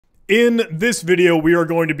In this video, we are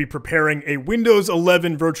going to be preparing a Windows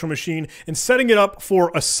 11 virtual machine and setting it up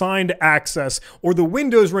for assigned access, or the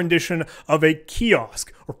Windows rendition of a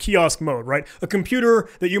kiosk, or kiosk mode, right? A computer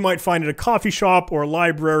that you might find at a coffee shop or a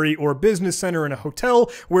library or a business center in a hotel,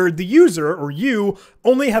 where the user, or you,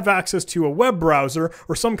 only have access to a web browser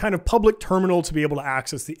or some kind of public terminal to be able to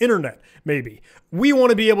access the internet, maybe. We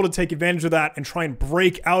want to be able to take advantage of that and try and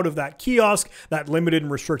break out of that kiosk, that limited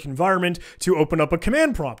and restricted environment, to open up a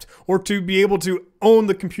command prompt, or to be able to own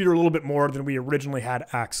the computer a little bit more than we originally had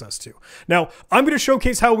access to. Now, I'm going to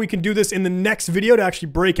showcase how we can do this in the next video to actually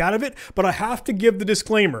break out of it, but I have to give the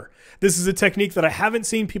disclaimer. This is a technique that I haven't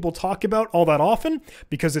seen people talk about all that often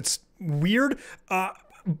because it's weird,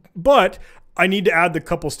 but I need to add the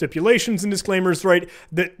couple stipulations and disclaimers, right?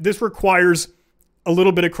 That this requires a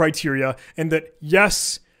little bit of criteria, and that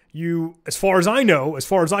yes, you, as far as I know, as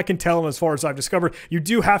far as I can tell, and as far as I've discovered, you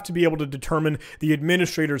do have to be able to determine the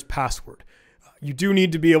administrator's password. You do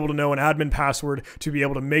need to be able to know an admin password to be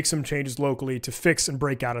able to make some changes locally to fix and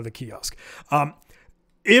break out of the kiosk.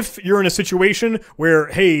 If you're in a situation where,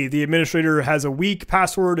 hey, the administrator has a weak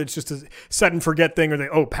password, it's just a set and forget thing, or they,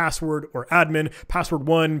 oh, password or admin, password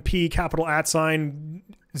 1, P, capital @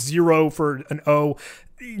 0 for an O.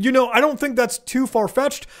 You know, I don't think that's too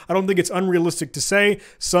far-fetched. I don't think it's unrealistic to say.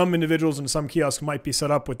 Some individuals in some kiosks might be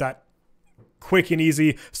set up with that quick and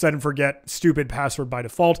easy set and forget stupid password by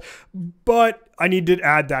default, but I need to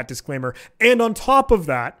add that disclaimer. And on top of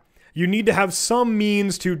that, you need to have some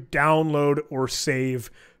means to download or save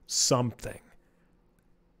something.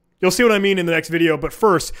 You'll see what I mean in the next video, but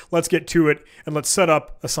first, let's get to it and let's set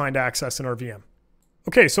up assigned access in our VM.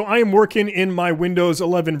 Okay, so I am working in my Windows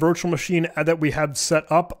 11 virtual machine that we have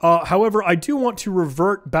set up. However, I do want to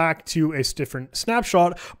revert back to a different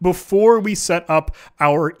snapshot before we set up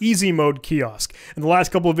our easy mode kiosk. In the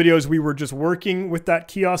last couple of videos, we were just working with that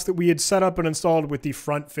kiosk that we had set up and installed with the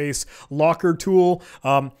front face locker tool.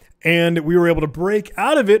 And we were able to break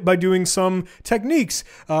out of it by doing some techniques.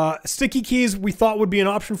 Sticky keys we thought would be an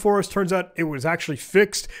option for us. Turns out it was actually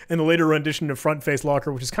fixed in the later rendition of front face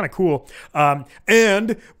locker, which is kind of cool.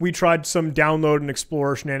 And we tried some download and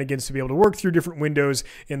explore shenanigans to be able to work through different windows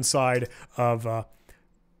inside of,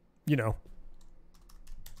 you know,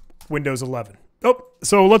 Windows 11. Oh,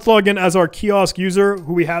 so let's log in as our kiosk user,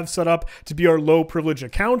 who we have set up to be our low privilege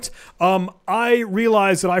account. I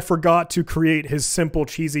realized that I forgot to create his simple,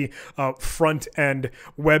 cheesy front end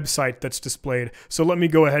website that's displayed. So let me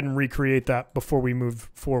go ahead and recreate that before we move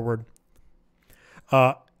forward.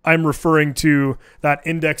 I'm referring to that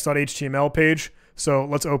index.html page. So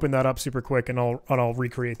let's open that up super quick and I'll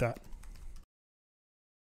recreate that.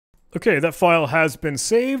 Okay, that file has been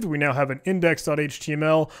saved. We now have an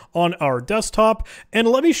index.html on our desktop. And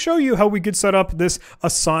let me show you how we could set up this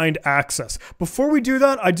assigned access. Before we do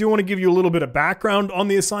that, I do want to give you a little bit of background on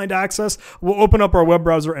the assigned access. We'll open up our web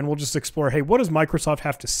browser and we'll just explore, hey, what does Microsoft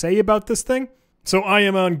have to say about this thing? So I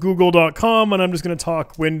am on google.com and I'm just going to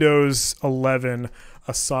talk Windows 11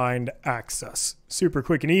 assigned access. Super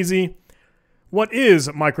quick and easy. What is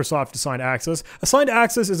Microsoft Assigned Access? Assigned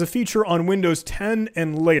Access is a feature on Windows 10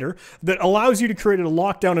 and later that allows you to create a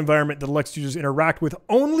lockdown environment that lets users interact with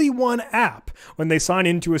only one app when they sign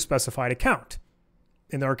into a specified account.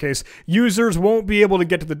 In our case, users won't be able to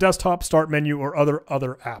get to the desktop, start menu, or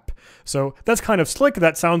other app. So that's kind of slick.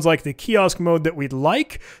 That sounds like the kiosk mode that we'd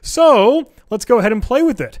like. So let's go ahead and play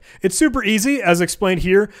with it. It's super easy, as explained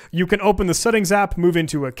here. You can open the settings app, move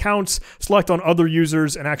into accounts, select on other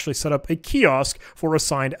users, and actually set up a kiosk for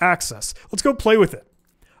assigned access. Let's go play with it.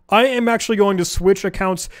 I am actually going to switch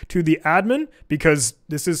accounts to the admin because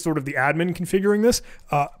this is sort of the admin configuring this.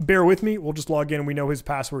 Bear with me. We'll just log in and we know his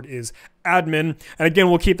password is admin. And again,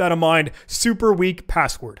 we'll keep that in mind. Super weak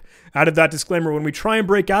password. Added that disclaimer. When we try and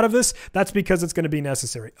break out of this, that's because it's going to be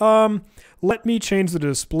necessary. Let me change the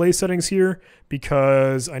display settings here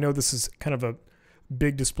because I know this is kind of a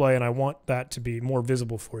big display and I want that to be more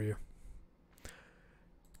visible for you.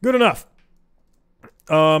 Good enough.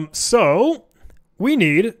 So we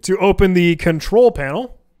need to open the control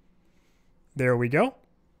panel. There we go.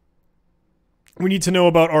 We need to know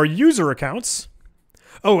about our user accounts.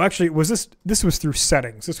 Oh, actually, this was through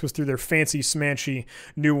settings. This was through their fancy, smanchy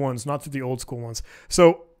new ones, not through the old school ones.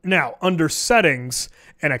 So now, under settings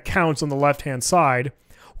and accounts on the left-hand side,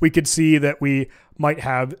 we could see that we might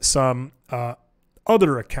have some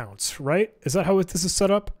other accounts, right? Is that how this is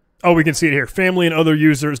set up? Oh, we can see it here. Family and other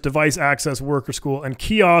users, device access, work or school, and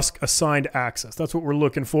kiosk assigned access. That's what we're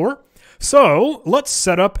looking for. So let's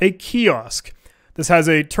set up a kiosk. This has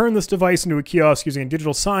a turn this device into a kiosk using a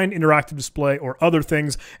digital sign, interactive display, or other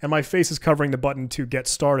things, and my face is covering the button to get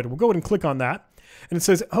started. We'll go ahead and click on that. And it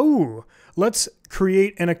says, oh, let's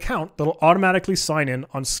create an account that'll automatically sign in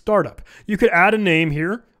on startup. You could add a name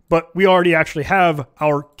here, but we already actually have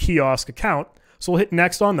our Kiosk account. So we'll hit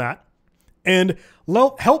next on that. And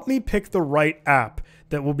help me pick the right app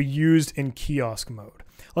that will be used in Kiosk Mode.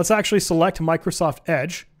 Let's actually select Microsoft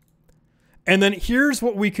Edge. And then here's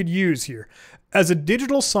what we could use here. As a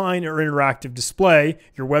digital sign or interactive display,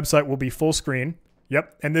 your website will be full screen.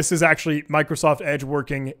 Yep, and this is actually Microsoft Edge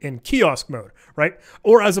working in Kiosk Mode, right?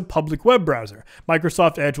 Or as a public web browser.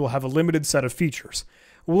 Microsoft Edge will have a limited set of features.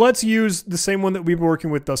 Well, let's use the same one that we've been working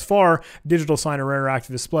with thus far, digital sign or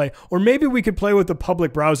interactive display. Or maybe we could play with the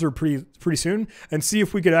public browser pretty soon and see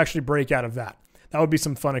if we could actually break out of that. That would be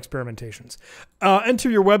some fun experimentations. Enter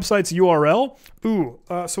your website's URL.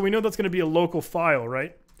 So we know that's going to be a local file,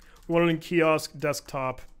 right? We want it in Kiosk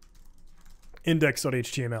desktop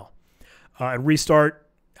index.html. And restart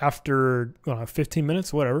after 15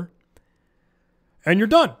 minutes, whatever. And you're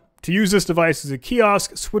done. To use this device as a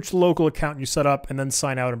kiosk, switch the local account you set up and then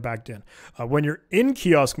sign out and back in. When you're in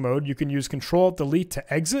Kiosk Mode, you can use Control-Delete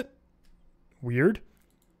to exit. Weird.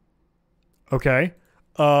 Okay.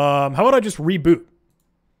 How about I just reboot?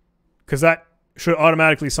 Because that should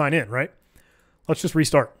automatically sign in, right? Let's just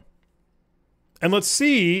restart. And let's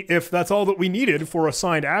see if that's all that we needed for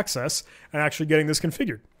assigned access and actually getting this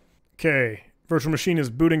configured. Okay, virtual machine is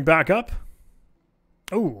booting back up.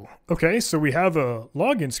 Oh, okay, so we have a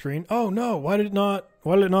login screen. Oh no, why did it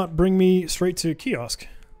not bring me straight to Kiosk?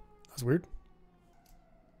 That's weird.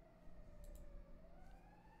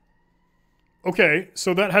 Okay,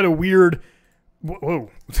 so that had a weird, whoa.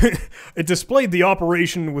 It displayed the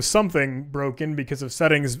operation with something broken because of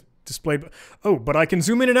settings displayed. Oh, but I can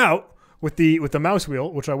zoom in and out with the mouse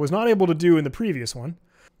wheel, which I was not able to do in the previous one.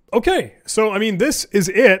 Okay, so I mean, this is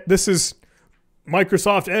it. This is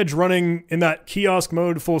Microsoft Edge running in that Kiosk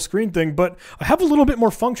Mode full screen thing, but I have a little bit more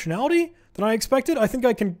functionality than I expected. I think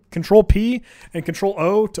I can Control P and Control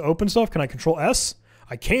O to open stuff. Can I Control S?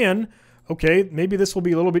 I can. Okay, maybe this will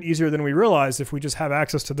be a little bit easier than we realized if we just have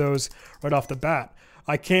access to those right off the bat.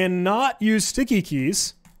 I cannot use sticky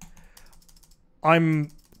keys. I'm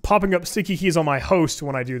popping up sticky keys on my host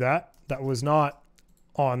when I do that. That was not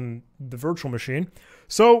on the virtual machine.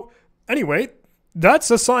 So anyway,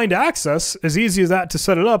 that's assigned access, as easy as that to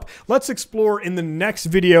set it up. Let's explore in the next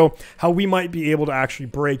video how we might be able to actually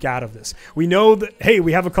break out of this. We know that, hey,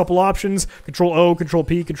 we have a couple options, Control O, Control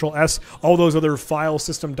P, Control S, all those other file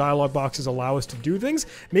system dialog boxes allow us to do things.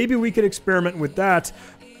 Maybe we could experiment with that,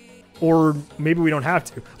 or maybe we don't have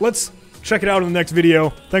to. Let's check it out in the next video.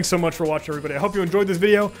 Thanks so much for watching, everybody. I hope you enjoyed this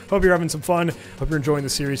video. Hope you're having some fun. Hope you're enjoying the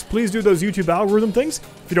series. Please do those YouTube algorithm things.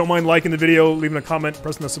 If you don't mind liking the video, leaving a comment,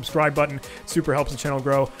 pressing the subscribe button. It super helps the channel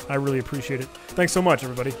grow. I really appreciate it. Thanks so much,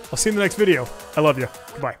 everybody. I'll see you in the next video. I love you.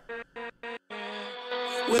 Goodbye.